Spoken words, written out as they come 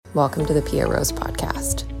Welcome to the Pia Rose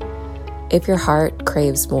Podcast. If your heart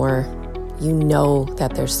craves more, you know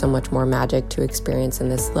that there's so much more magic to experience in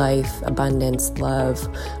this life, abundance, love,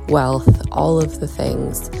 wealth, all of the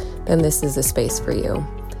things, then this is a space for you.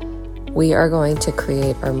 We are going to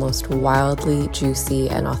create our most wildly juicy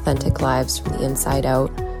and authentic lives from the inside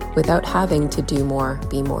out without having to do more,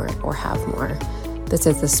 be more, or have more. This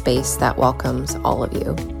is the space that welcomes all of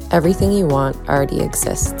you. Everything you want already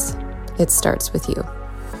exists. It starts with you.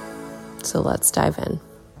 So let's dive in.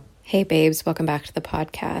 Hey babes, welcome back to the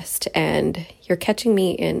podcast. And you're catching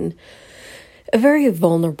me in a very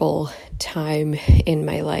vulnerable time in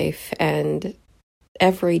my life. And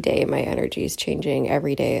every day my energy is changing.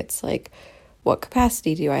 Every day it's like, what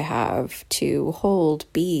capacity do I have to hold,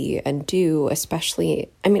 be, and do,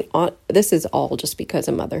 especially, this is all just because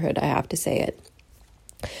of motherhood, I have to say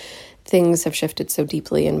it. Things have shifted so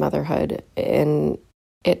deeply in motherhood, and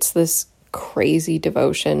it's this crazy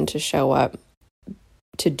devotion to show up,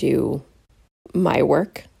 to do my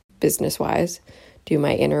work, business-wise, do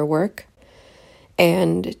my inner work,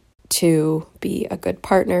 and to be a good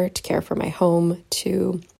partner, to care for my home,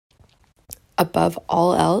 to, above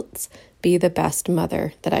all else, be the best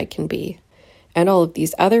mother that I can be. And all of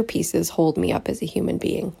these other pieces hold me up as a human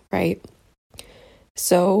being, right?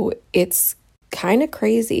 So it's kind of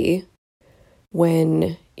crazy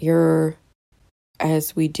when you're,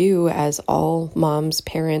 as we do, as all moms,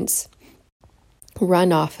 parents,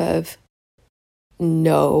 run off of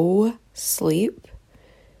no sleep,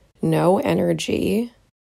 no energy.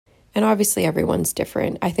 And obviously everyone's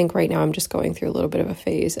different. I think right now I'm just going through a little bit of a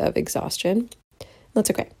phase of exhaustion.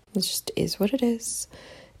 That's okay. It just is what it is.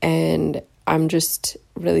 And I'm just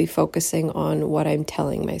really focusing on what I'm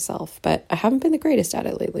telling myself. But I haven't been the greatest at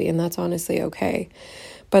it lately, and that's honestly okay.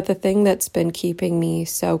 But the thing that's been keeping me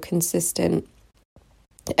so consistent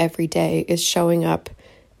every day is showing up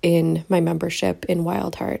in my membership in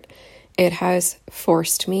Wild Heart. It has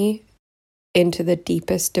forced me into the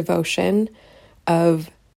deepest devotion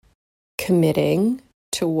of committing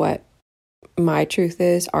to what my truth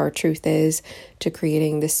is, our truth is, to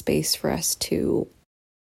creating this space for us to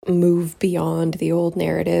move beyond the old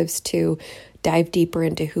narratives, to dive deeper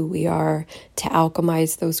into who we are, to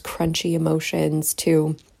alchemize those crunchy emotions,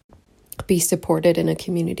 to be supported in a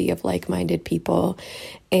community of like-minded people,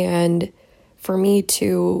 and for me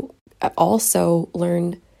to also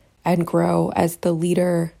learn and grow as the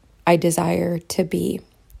leader I desire to be.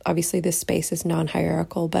 Obviously, this space is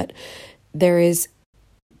non-hierarchical, but there is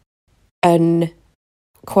an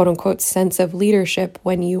quote-unquote sense of leadership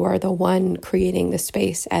when you are the one creating the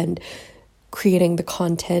space and creating the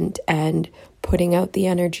content and putting out the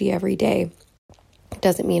energy every day. It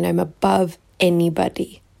doesn't mean I'm above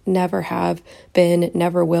anybody. Never have been,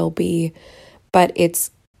 never will be. But it's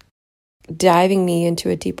diving me into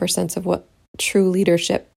a deeper sense of what true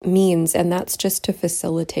leadership means, and that's just to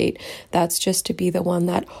facilitate. That's just to be the one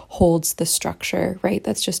that holds the structure, right?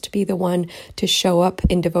 That's just to be the one to show up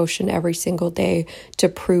in devotion every single day, to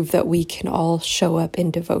prove that we can all show up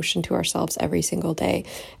in devotion to ourselves every single day.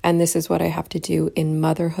 And this is what I have to do in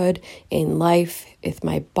motherhood, in life, with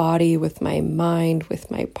my body, with my mind,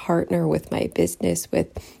 with my partner, with my business, with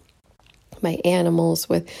my animals,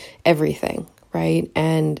 with everything, right?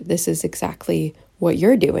 And this is exactly what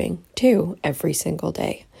you're doing too every single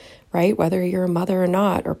day, right? Whether you're a mother or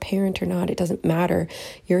not, or parent or not, it doesn't matter.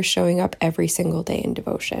 You're showing up every single day in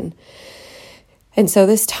devotion. And so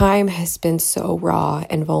this time has been so raw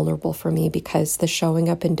and vulnerable for me because the showing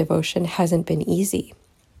up in devotion hasn't been easy.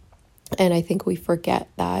 And I think we forget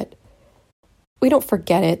that. We don't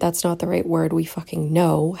forget it. That's not the right word. We fucking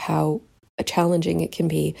know how challenging it can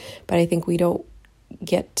be. But I think we don't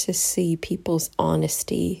get to see people's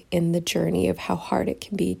honesty in the journey of how hard it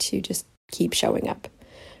can be to just keep showing up,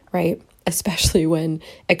 right? Especially when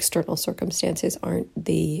external circumstances aren't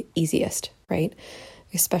the easiest, right?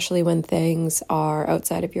 Especially when things are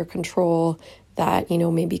outside of your control that,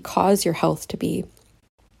 maybe cause your health to be,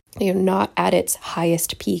 not at its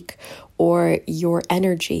highest peak, or your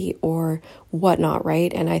energy or whatnot,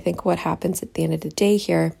 right? And I think what happens at the end of the day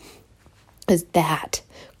here is that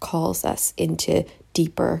calls us into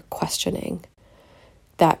deeper questioning.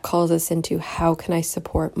 That calls us into, how can I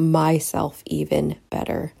support myself even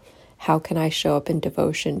better? How can I show up in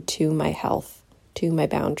devotion to my health, to my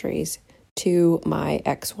boundaries, to my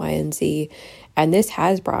X, Y, and Z? And this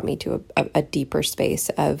has brought me to a deeper space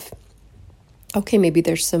of, okay, maybe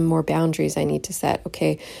there's some more boundaries I need to set.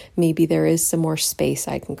 Okay, maybe there is some more space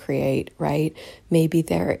I can create, right? Maybe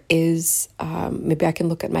there is, maybe I can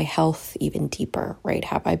look at my health even deeper, right?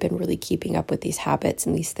 Have I been really keeping up with these habits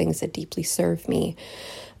and these things that deeply serve me?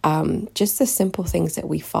 just the simple things that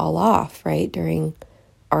we fall off, right, during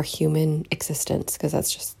our human existence, because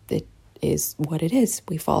that's just, it is what it is.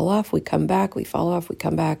 We fall off, we come back, we fall off, we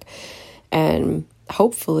come back. And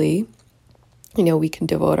hopefully, we can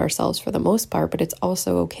devote ourselves for the most part, but it's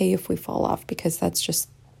also okay if we fall off, because that's just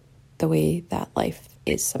the way that life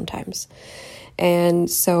is sometimes. And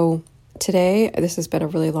so today, this has been a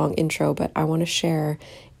really long intro, but I want to share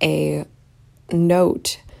a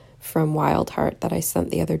note from Wildheart that I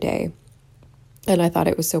sent the other day. And I thought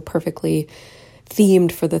it was so perfectly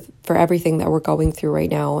themed for everything that we're going through right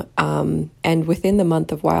now. And within the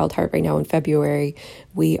month of Wildheart right now in February,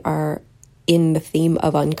 we are in the theme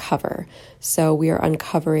of uncover. So we are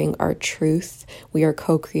uncovering our truth. We are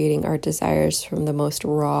co-creating our desires from the most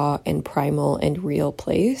raw and primal and real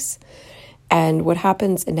place. And what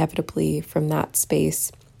happens inevitably from that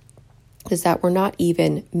space is that we're not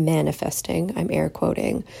even manifesting, I'm air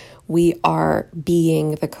quoting, we are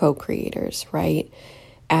being the co-creators, right?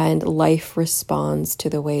 And life responds to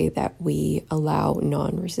the way that we allow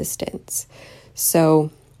non-resistance.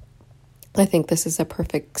 So I think this is a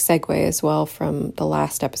perfect segue as well from the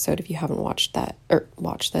last episode. If you haven't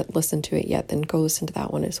listened to it yet, then go listen to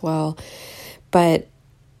that one as well. But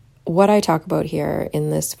what I talk about here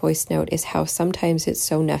in this voice note is how sometimes it's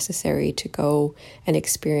so necessary to go and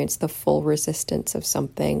experience the full resistance of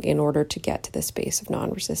something in order to get to the space of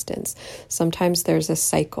non-resistance. Sometimes there's a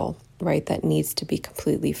cycle, right, that needs to be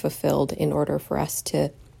completely fulfilled in order for us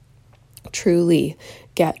to truly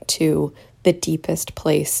get to the deepest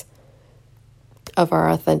place of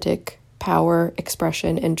our authentic power,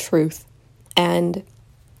 expression, and truth. And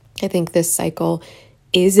I think this cycle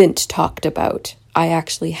isn't talked about. I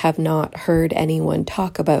actually have not heard anyone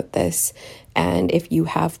talk about this. And if you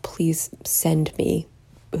have, please send me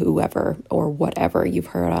whoever or whatever you've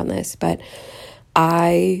heard on this. But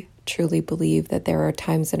I truly believe that there are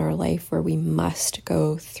times in our life where we must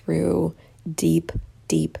go through deep,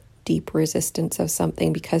 deep, deep resistance of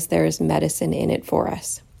something, because there is medicine in it for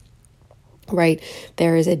us, right?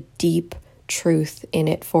 There is a deep truth in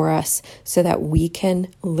it for us, so that we can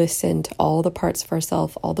listen to all the parts of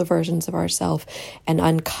ourselves, all the versions of ourselves, and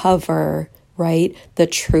uncover, right, the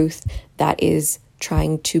truth that is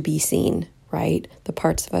trying to be seen, right? The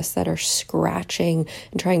parts of us that are scratching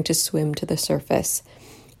and trying to swim to the surface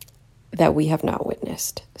that we have not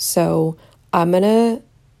witnessed. So I'm going to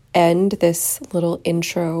end this little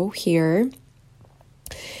intro here,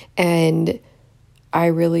 and I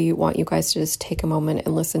really want you guys to just take a moment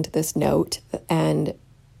and listen to this note and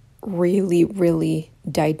really, really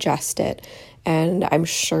digest it. And I'm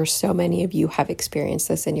sure so many of you have experienced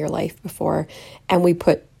this in your life before. And we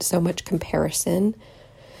put so much comparison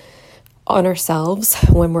on ourselves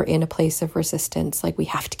when we're in a place of resistance. Like, we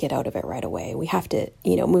have to get out of it right away. We have to,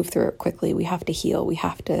 move through it quickly. We have to heal. We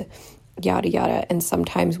have to yada, yada. And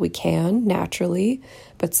sometimes we can naturally,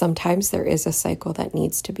 but sometimes there is a cycle that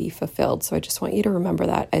needs to be fulfilled. So I just want you to remember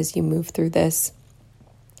that as you move through this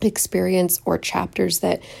experience or chapters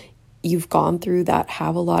that you've gone through that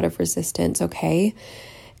have a lot of resistance, okay?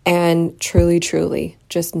 And truly, truly,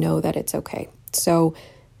 just know that it's okay. So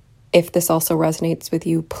if this also resonates with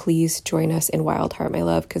you, please join us in Wildheart, my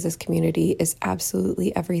love, because this community is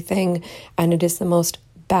absolutely everything. And it is the most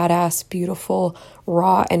badass, beautiful,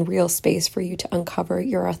 raw, and real space for you to uncover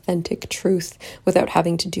your authentic truth without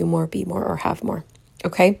having to do more, be more, or have more.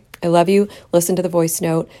 Okay? I love you. Listen to the voice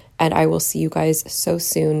note, and I will see you guys so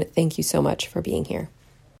soon. Thank you so much for being here.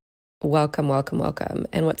 Welcome, welcome, welcome.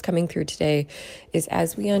 And what's coming through today is,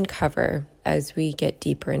 as we uncover, as we get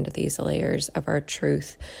deeper into these layers of our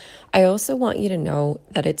truth, I also want you to know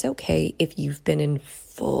that it's okay if you've been in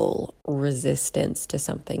full resistance to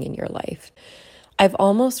something in your life. I've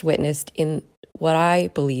almost witnessed in what I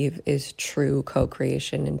believe is true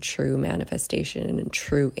co-creation and true manifestation and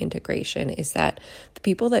true integration is that the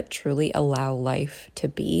people that truly allow life to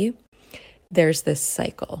be, there's this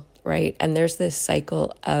cycle, right? And there's this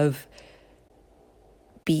cycle of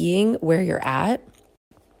being where you're at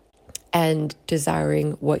and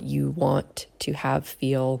desiring what you want to have,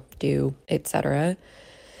 feel, do, etc.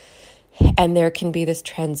 And there can be this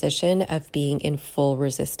transition of being in full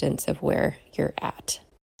resistance of where you're at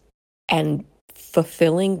and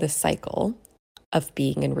fulfilling the cycle of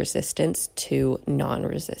being in resistance to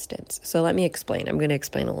non-resistance. So let me explain. I'm going to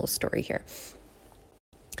explain a little story here.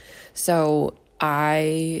 So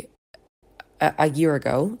a year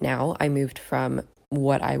ago now, I moved from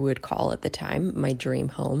what I would call at the time my dream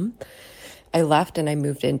home. I left and I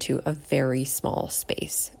moved into a very small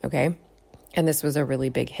space, okay? And this was a really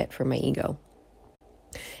big hit for my ego.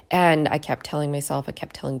 And I kept telling myself, I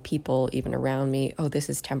kept telling people even around me, oh, this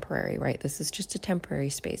is temporary, right? This is just a temporary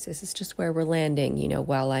space. This is just where we're landing,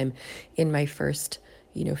 while I'm in my first,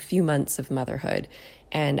 few months of motherhood.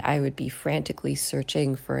 And I would be frantically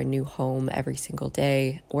searching for a new home every single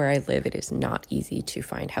day. Where I live, it is not easy to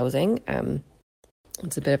find housing.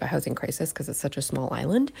 It's a bit of a housing crisis because it's such a small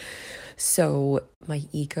island. So my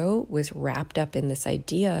ego was wrapped up in this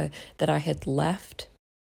idea that I had left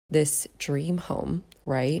this dream home,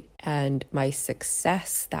 right? And my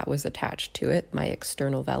success that was attached to it, my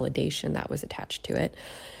external validation that was attached to it.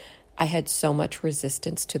 I had so much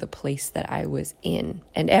resistance to the place that I was in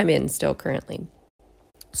and am in still currently.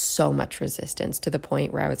 So much resistance to the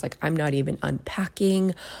point where I was like, I'm not even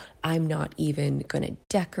unpacking. I'm not even going to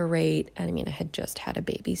decorate. I mean, I had just had a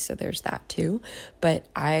baby, so there's that too. But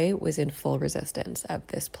I was in full resistance of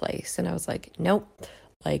this place. And I was like, nope,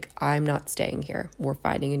 like, I'm not staying here. We're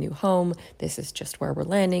finding a new home. This is just where we're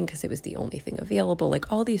landing because it was the only thing available.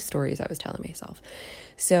 Like all these stories I was telling myself.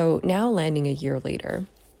 So now landing a year later,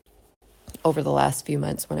 over the last few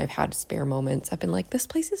months when I've had spare moments, I've been like, this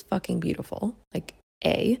place is fucking beautiful. Like,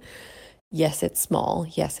 yes, it's small.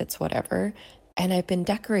 Yes, it's whatever. And I've been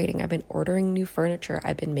decorating. I've been ordering new furniture.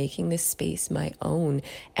 I've been making this space my own.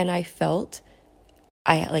 And I felt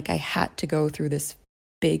I had to go through this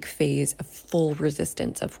big phase of full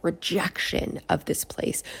resistance, of rejection of this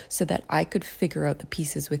place so that I could figure out the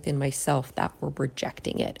pieces within myself that were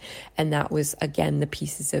rejecting it. And that was, again, the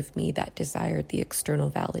pieces of me that desired the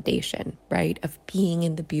external validation, right? Of being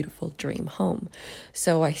in the beautiful dream home.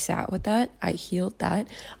 So I sat with that. I healed that.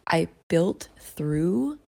 I built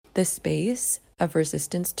through the space of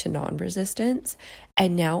resistance to non-resistance.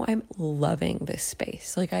 And now I'm loving this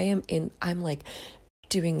space. Like I'm like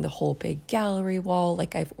doing the whole big gallery wall.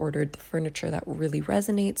 Like I've ordered the furniture that really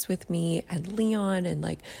resonates with me and Leon, and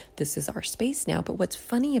like this is our space now. But what's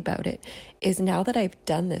funny about it is now that I've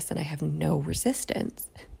done this and I have no resistance,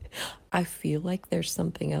 I feel like there's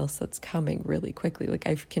something else that's coming really quickly. Like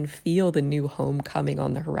I can feel the new home coming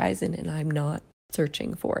on the horizon and I'm not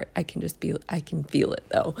searching for it. I can feel it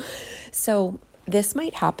though. So this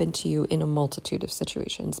might happen to you in a multitude of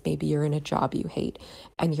situations. Maybe you're in a job you hate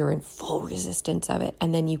and you're in full resistance of it.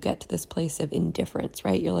 And then you get to this place of indifference,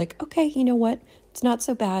 right? You're like, okay, you know what? It's not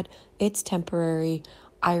so bad. It's temporary.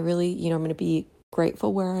 I really, I'm going to be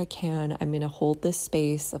grateful where I can. I'm going to hold this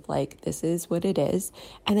space of like, this is what it is.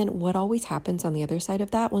 And then what always happens on the other side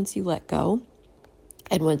of that, once you let go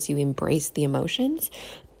and once you embrace the emotions,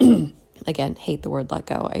 again, hate the word let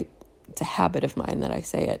go. It's a habit of mine that I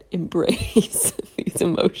say it, embrace these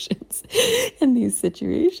emotions and these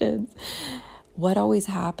situations. What always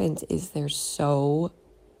happens is there's so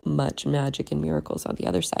much magic and miracles on the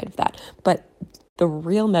other side of that. But the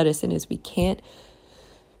real medicine is we can't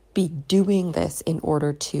be doing this in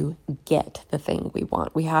order to get the thing we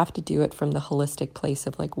want. We have to do it from the holistic place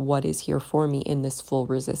of like, what is here for me in this full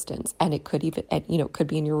resistance? And it could even, it could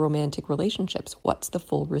be in your romantic relationships. What's the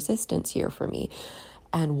full resistance here for me?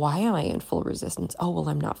 And why am I in full resistance? Oh, well,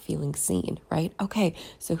 I'm not feeling seen, right? Okay,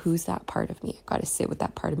 so who's that part of me? I've got to sit with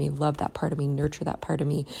that part of me, love that part of me, nurture that part of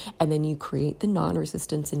me. And then you create the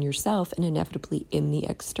non-resistance in yourself and inevitably in the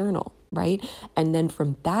external, right? And then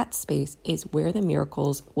from that space is where the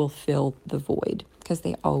miracles will fill the void, because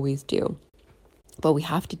they always do. But we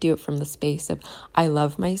have to do it from the space of, I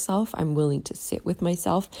love myself, I'm willing to sit with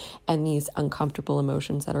myself and these uncomfortable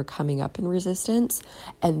emotions that are coming up in resistance.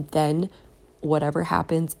 And then whatever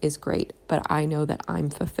happens is great, but I know that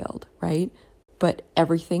I'm fulfilled, right? But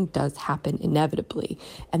everything does happen inevitably.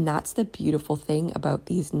 And that's the beautiful thing about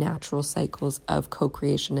these natural cycles of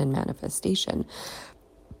co-creation and manifestation.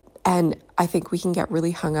 And I think we can get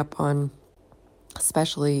really hung up on,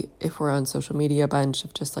 especially if we're on social media, a bunch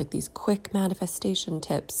of just like these quick manifestation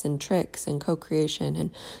tips and tricks and co-creation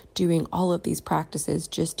and doing all of these practices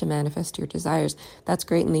just to manifest your desires. That's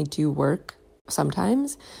great and they do work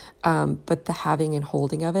sometimes, but the having and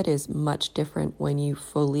holding of it is much different when you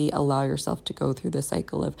fully allow yourself to go through the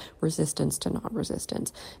cycle of resistance to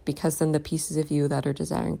non-resistance, because then the pieces of you that are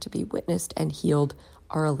desiring to be witnessed and healed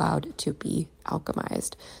are allowed to be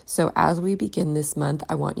alchemized. So as we begin this month,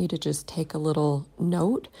 I want you to just take a little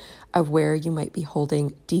note of where you might be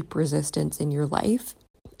holding deep resistance in your life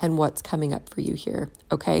and what's coming up for you here,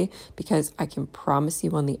 okay? Because I can promise you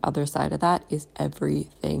on the other side of that is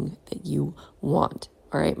everything that you want.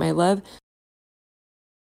 All right, my love.